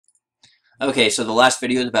Okay, so the last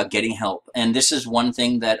video is about getting help, and this is one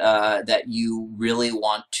thing that that you really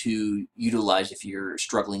want to utilize if you're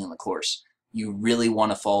struggling in the course. You really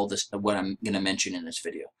want to follow this what I'm going to mention in this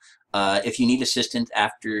video. If you need assistance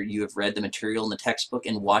after you have read the material in the textbook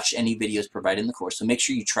and watched any videos provided in the course, so make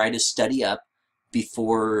sure you try to study up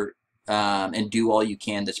before and do all you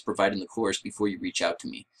can that's provided in the course before you reach out to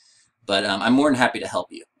me. But I'm more than happy to help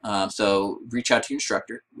you. So reach out to your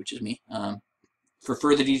instructor, which is me. For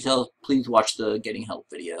further details, please watch the Getting Help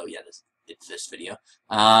video. Yeah, it's this video.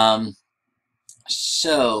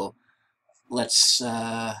 So let's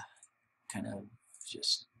kind of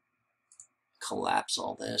just collapse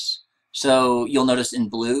all this. So you'll notice in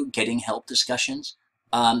blue, Getting Help discussions.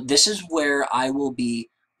 This is where I will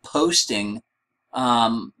be posting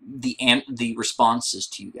the responses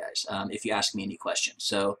to you guys if you ask me any questions.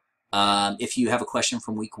 So if you have a question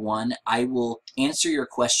from week 1, I will answer your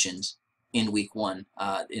questions in week 1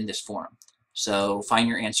 in this forum. So find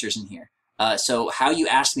your answers in here. So how you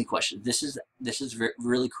ask me questions, this is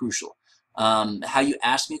really crucial. How you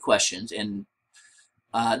ask me questions, and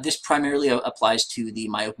this primarily applies to the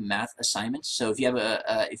MyOpenMath assignments. So if you have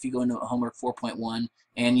if you go into homework 4.1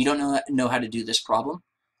 and you don't know how to do this problem,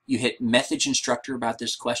 you hit message instructor about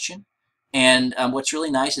this question, and what's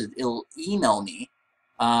really nice is it'll email me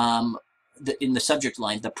in the subject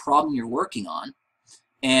line the problem you're working on,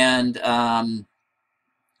 and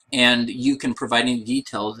you can provide any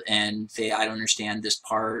details and say, I don't understand this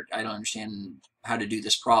part, I don't understand how to do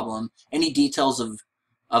this problem. Any details of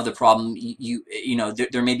the problem, you know,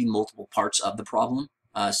 there may be multiple parts of the problem.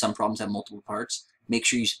 Some problems have multiple parts. Make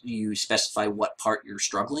sure you specify what part you're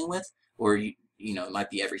struggling with, or you know, it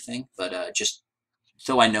might be everything, but just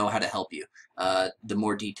so I know how to help you. The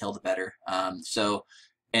more detail, the better.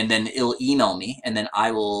 And then it'll email me, and then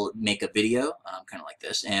I will make a video, kind of like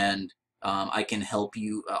this, and I can help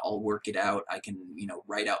you. I'll work it out. I can, you know,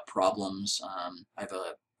 write out problems. I have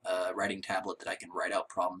a writing tablet that I can write out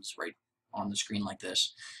problems right on the screen like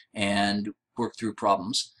this, and work through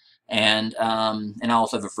problems. And I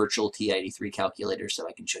also have a virtual TI-83 calculator, so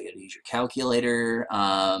I can show you how to use your calculator.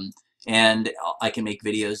 And I can make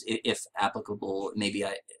videos if applicable. Maybe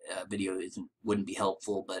a video wouldn't be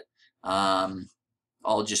helpful, but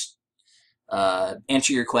I'll just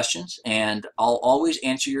answer your questions, and I'll always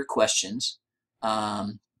answer your questions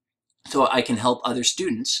so I can help other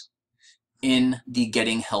students in the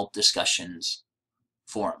Getting Help discussions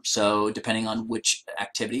forum. So depending on which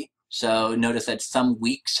activity. So notice that some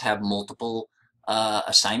weeks have multiple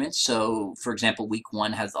assignments. So for example, week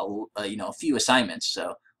 1 has you know, a few assignments.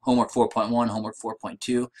 So homework 4.1, homework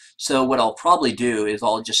 4.2. So what I'll probably do is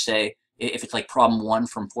I'll just say, if it's like problem 1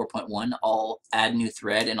 from 4.1, I'll add new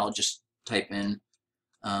thread and I'll just type in,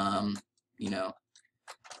 you know,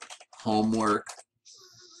 homework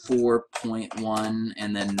 4.1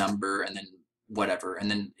 and then number and then whatever.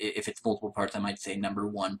 And then if it's multiple parts, I might say number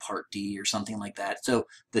 1 part D or something like that. So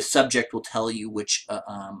the subject will tell you which,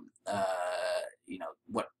 you know,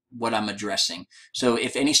 what I'm addressing. So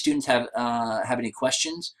if any students have any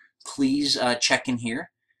questions, please check in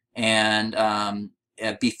here, and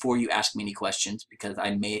before you ask me any questions, because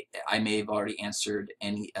I may have already answered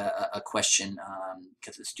any a question,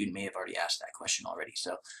 because the student may have already asked that question already.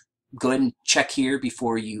 So go ahead and check here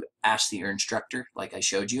before you ask your instructor, like I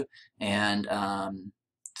showed you. And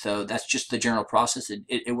so that's just the general process.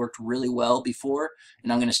 It worked really well before,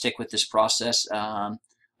 and I'm going to stick with this process. I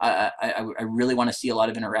really want to see a lot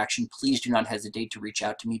of interaction. Please do not hesitate to reach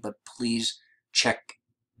out to me, but please check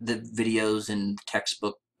the videos and the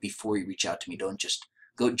textbook before you reach out to me. Don't just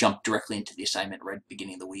jump directly into the assignment right at the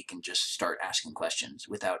beginning of the week and just start asking questions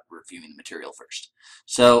without reviewing the material first.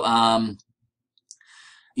 So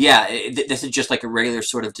yeah, this is just like a regular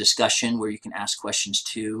sort of discussion where you can ask questions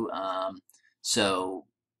too. So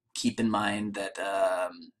keep in mind that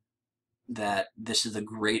that this is a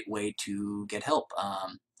great way to get help.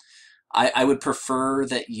 I would prefer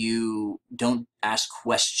that you don't ask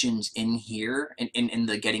questions in here in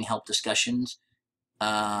the Getting Help discussions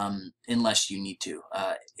unless you need to.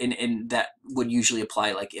 And that would usually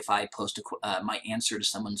apply, like if I post my answer to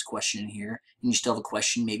someone's question in here and you still have a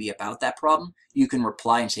question maybe about that problem, you can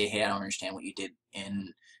reply and say, hey, I don't understand what you did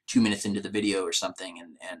in 2 minutes into the video or something,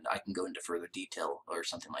 and I can go into further detail or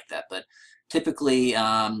something like that. But typically,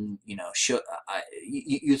 you know,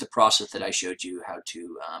 use the process that I showed you how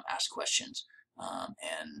to ask questions,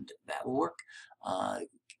 and that will work.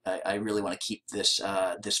 I really want to keep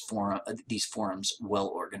these forums well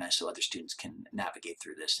organized so other students can navigate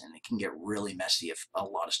through this, and it can get really messy if a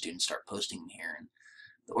lot of students start posting in here and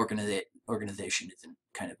the organization isn't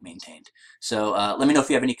kind of maintained. So let me know if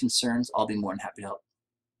you have any concerns. I'll be more than happy to help.